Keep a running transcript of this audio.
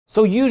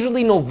So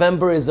usually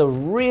November is a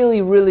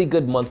really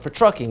good month for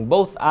trucking,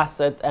 both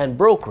assets and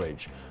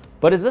brokerage.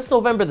 But is this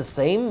November the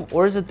same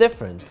or is it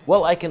different?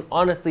 Well, I can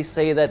honestly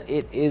say that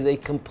it is a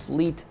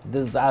complete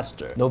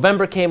disaster.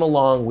 November came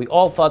along, we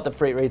all thought the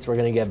freight rates were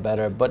gonna get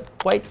better, but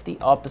quite the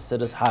opposite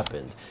has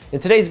happened.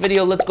 In today's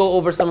video, let's go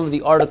over some of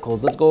the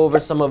articles, let's go over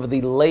some of the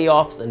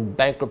layoffs and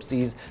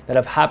bankruptcies that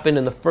have happened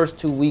in the first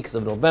 2 weeks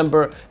of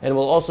November, and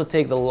we'll also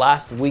take the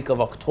last week of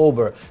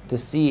October to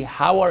see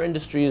how our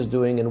industry is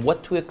doing and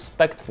what to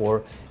expect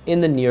for in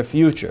the near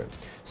future.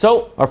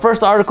 So our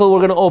first article we're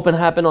going to open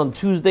happened on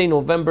Tuesday,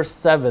 November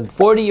 7th.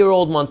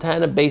 40-year-old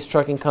Montana-based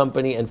trucking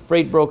company and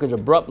freight brokerage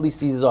abruptly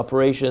ceases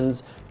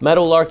operations.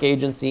 Meadowlark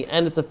Agency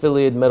and its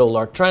affiliate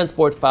Meadowlark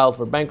Transport filed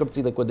for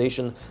bankruptcy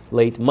liquidation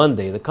late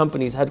Monday. The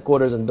company's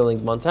headquarters in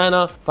Billings,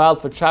 Montana,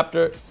 filed for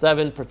Chapter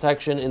 7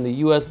 protection in the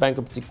U.S.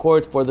 Bankruptcy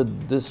Court for the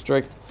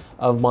District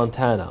of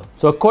Montana.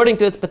 So according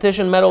to its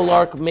petition,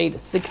 Meadowlark made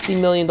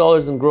 $60 million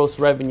in gross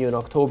revenue in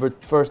October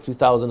 1st,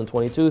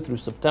 2022 through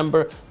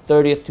September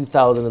 30th,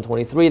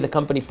 2023. The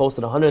company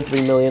posted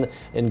 $103 million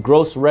in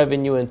gross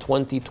revenue in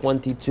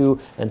 2022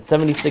 and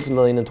 $76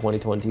 million in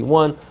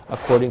 2021,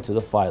 according to the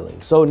filing.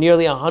 So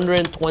nearly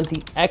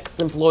 120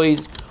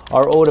 ex-employees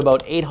are owed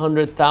about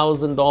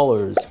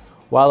 $800,000,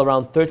 while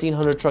around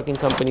 1,300 trucking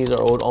companies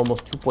are owed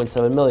almost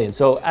 $2.7 million.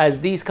 So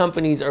as these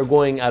companies are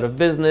going out of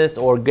business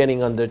or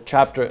getting under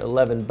Chapter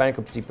 11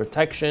 bankruptcy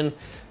protection,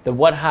 then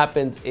what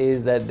happens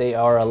is that they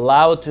are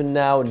allowed to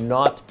now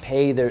not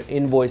pay their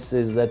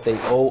invoices that they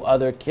owe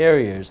other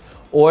carriers,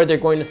 or they're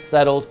going to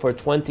settle for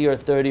 20 or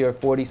 30 or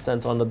 40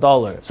 cents on the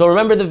dollar. So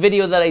remember the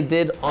video that I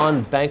did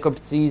on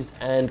bankruptcies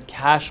and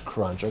cash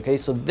crunch, okay?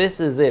 So this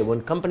is it. When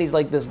companies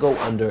like this go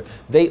under,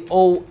 they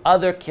owe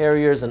other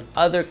carriers and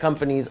other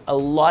companies a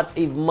lot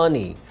of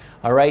money.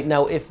 All right,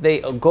 now if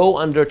they go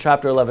under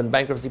Chapter 11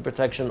 bankruptcy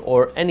protection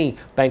or any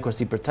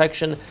bankruptcy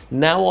protection,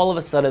 now all of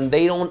a sudden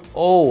they don't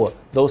owe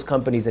those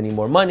companies any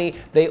more money,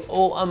 they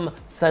owe them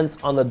cents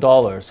on the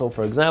dollar. So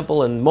for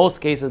example, in most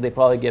cases, they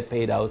probably get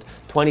paid out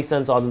 20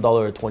 cents on the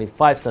dollar or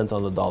 25 cents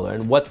on the dollar.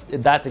 And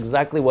that's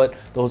exactly what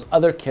those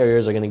other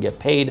carriers are gonna get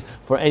paid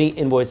for any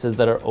invoices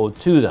that are owed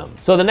to them.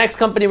 So the next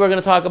company we're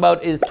gonna talk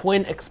about is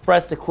Twin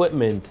Express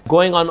Equipment,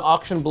 going on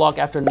auction block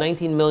after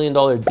 $19 million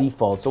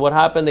default. So what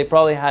happened? They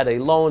probably had a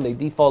loan, they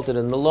defaulted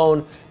in the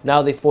loan,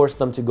 now they forced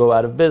them to go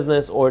out of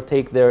business or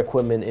take their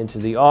equipment into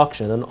the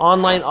auction. An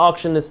online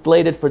auction is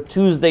slated for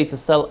Tuesday to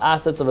sell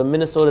assets of a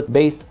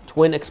Minnesota-based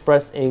Twin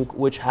Express Inc.,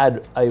 which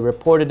had a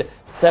reported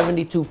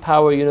 72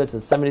 power units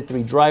and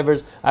 73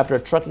 drivers after a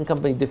trucking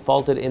company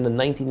defaulted in a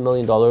 $19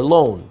 million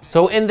loan.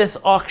 So in this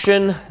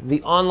auction,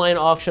 the online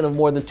auction of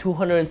more than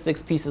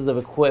 206 pieces of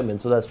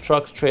equipment, so that's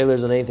trucks,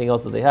 trailers, and anything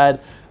else that they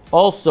had,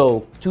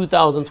 also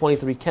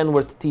 2023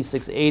 Kenworth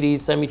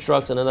T680s,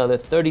 semi-trucks, and another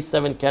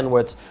 37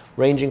 Kenworths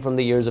ranging from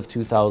the years of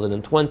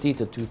 2020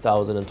 to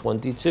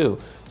 2022.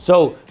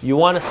 So you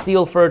want to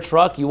steal for a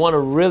truck, you want a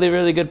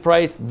really good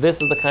price,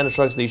 this is the kind of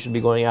trucks that you should be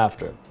going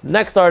after.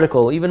 Next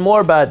article, even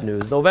more bad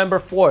news. November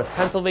 4th,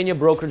 Pennsylvania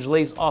brokerage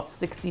lays off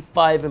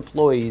 65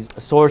 employees,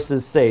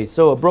 sources say.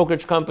 So a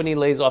brokerage company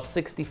lays off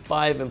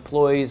 65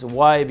 employees.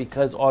 Why?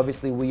 Because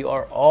obviously we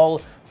are all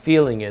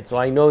feeling it. So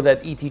I know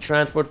that ET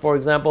Transport, for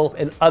example,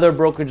 and other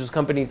brokerages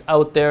companies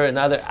out there and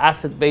other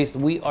asset-based,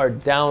 we are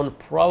down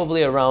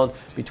probably around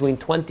between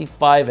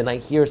 25, and I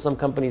hear some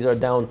companies are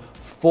down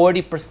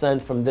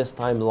 40% from this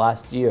time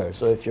last year.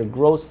 So if your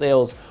gross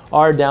sales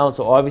are down,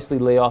 so obviously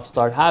layoffs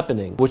start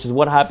happening, which is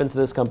what happened to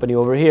this company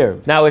over here.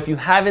 Now, if you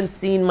haven't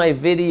seen my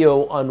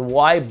video on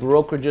why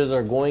brokerages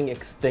are going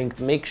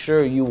extinct, make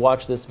sure you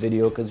watch this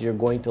video because you're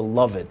going to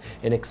love it.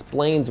 It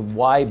explains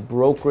why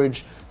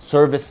brokerage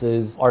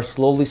services are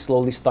slowly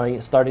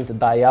starting to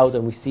die out,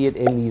 and we see it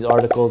in these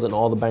articles and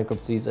all the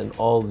bankruptcies and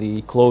all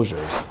the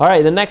closures. All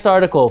right, the next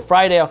article,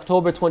 Friday,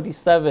 October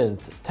 27th,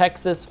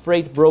 Texas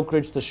freight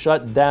brokerage to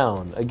shut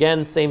down.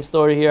 Again, same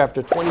story here.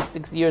 After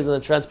 26 years in the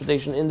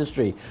transportation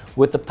industry,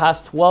 with the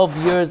past 12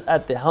 years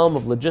at the helm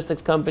of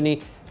logistics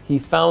company, he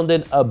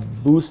founded a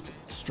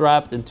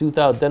bootstrapped in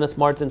 2000. Dennis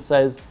Martin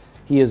says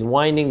he is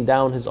winding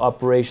down his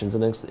operations.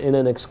 In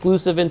an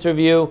exclusive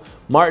interview,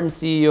 Martin,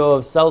 CEO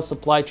of Cell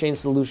Supply Chain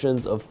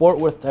Solutions of Fort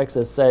Worth,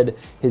 Texas, said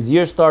his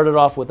year started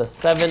off with a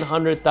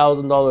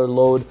 $700,000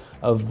 load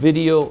of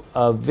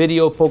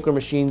video poker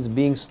machines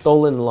being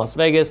stolen in Las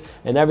Vegas,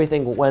 and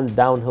everything went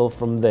downhill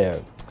from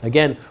there.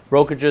 Again,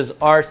 brokerages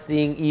are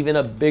seeing even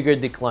a bigger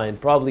decline,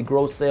 probably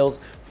gross sales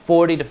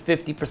 40 to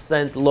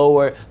 50%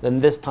 lower than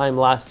this time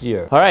last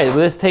year. All right, well,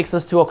 this takes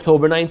us to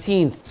October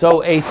 19th.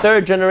 So a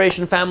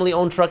third-generation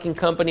family-owned trucking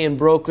company and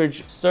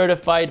brokerage,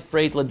 Certified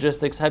Freight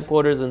Logistics,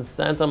 headquarters in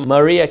Santa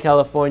Maria,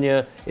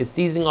 California, is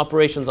ceasing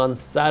operations on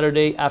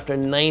Saturday after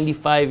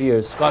 95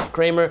 years. Scott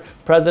Kramer,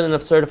 president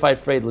of Certified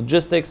Freight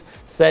Logistics,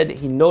 said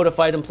he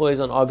notified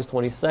employees on August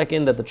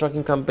 22nd that the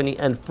trucking company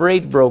and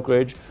freight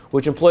brokerage,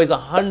 which employs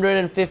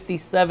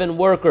 157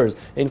 workers,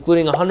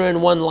 including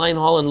 101 line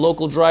haul and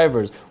local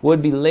drivers,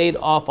 would be laid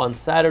off on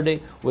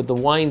Saturday, with the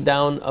wind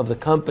down of the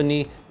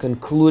company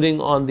concluding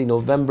on the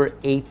November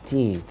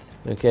 18th.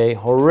 Okay,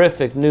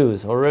 horrific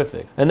news,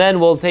 horrific. And then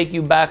we'll take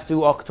you back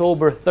to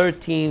October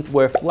 13th,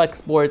 where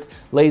Flexport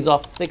lays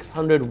off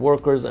 600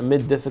 workers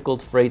amid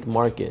difficult freight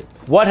market.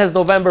 What has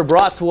November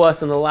brought to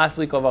us in the last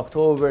week of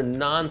October?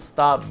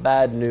 Non-stop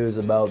bad news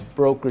about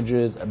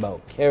brokerages,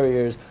 about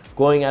carriers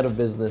going out of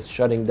business,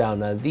 shutting down.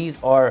 Now,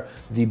 these are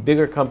the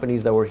bigger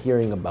companies that we're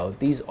hearing about.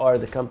 These are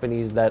the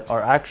companies that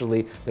are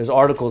actually, there's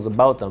articles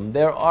about them.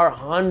 There are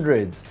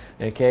hundreds,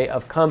 okay,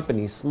 of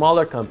companies,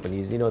 smaller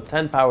companies, you know,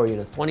 10 power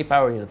units, 20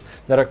 power units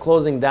that are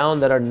closing down,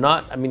 that are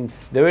not, I mean,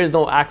 there is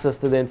no access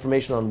to the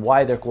information on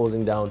why they're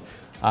closing down.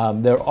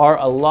 There are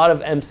a lot of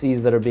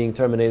MCs that are being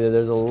terminated.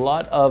 There's a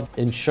lot of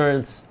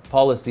insurance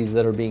policies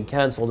that are being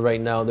canceled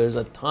right now. There's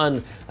a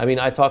ton. I mean,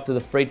 I talked to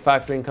the freight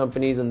factoring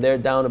companies and they're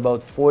down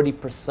about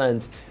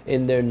 40%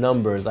 in their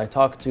numbers. I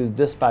talked to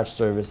dispatch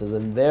services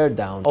and they're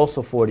down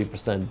also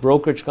 40%.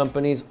 Brokerage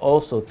companies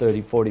also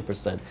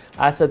 30-40%.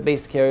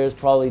 Asset-based carriers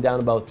probably down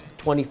about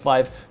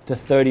 25 to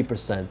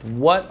 30%.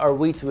 What are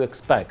we to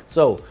expect?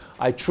 So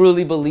I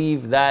truly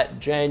believe that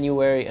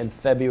January and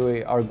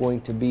February are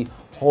going to be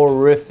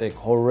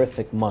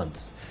horrific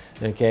months.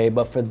 Okay,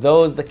 but for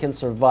those that can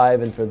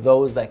survive and for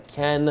those that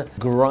can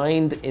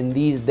grind in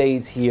these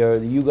days here,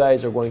 you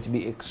guys are going to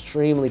be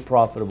extremely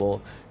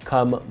profitable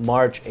come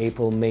March,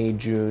 April, May,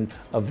 June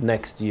of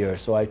next year.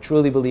 So I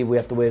truly believe we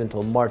have to wait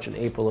until March and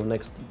April of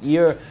next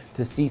year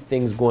to see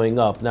things going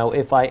up. Now,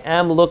 if I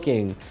am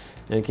looking,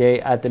 okay,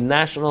 at the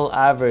national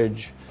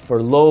average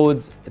for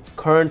loads, it's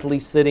currently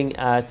sitting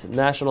at,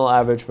 national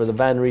average for the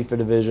van reefer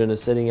division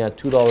is sitting at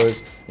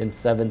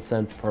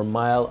 $2.07 per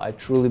mile. I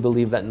truly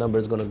believe that number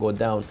is going to go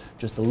down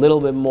just a little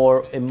bit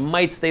more. It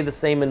might stay the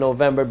same in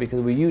November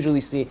because we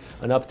usually see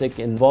an uptick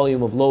in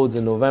volume of loads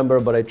in November,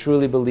 but I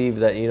truly believe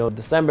that, you know,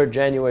 December,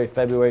 January,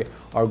 February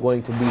are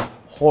going to be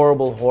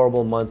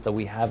horrible months that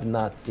we have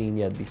not seen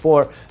yet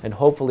before, and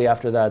hopefully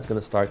after that it's going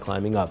to start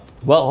climbing up.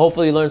 Well,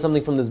 hopefully you learned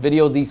something from this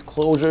video. These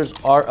closures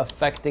are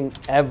affecting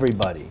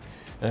everybody.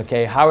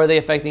 Okay, how are they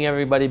affecting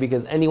everybody?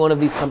 Because any one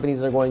of these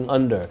companies are going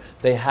under.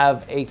 They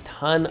have a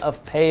ton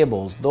of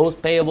payables. Those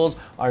payables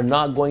are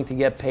not going to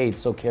get paid.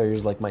 So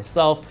carriers like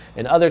myself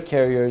and other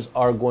carriers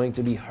are going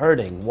to be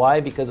hurting.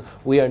 Why? Because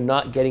we are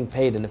not getting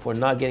paid. And if we're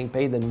not getting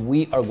paid, then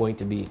we are going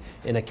to be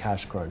in a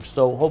cash crunch.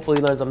 So hopefully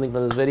you learned something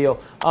from this video.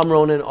 I'm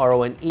Ronen,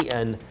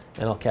 R-O-N-E-N,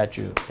 and I'll catch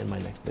you in my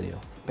next video.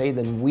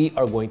 Then we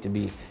are going to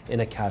be in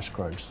a cash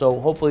crunch. So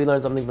hopefully you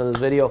learned something from this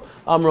video.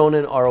 I'm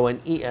Ronen,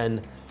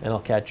 R-O-N-E-N, and I'll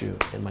catch you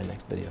in my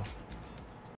next video.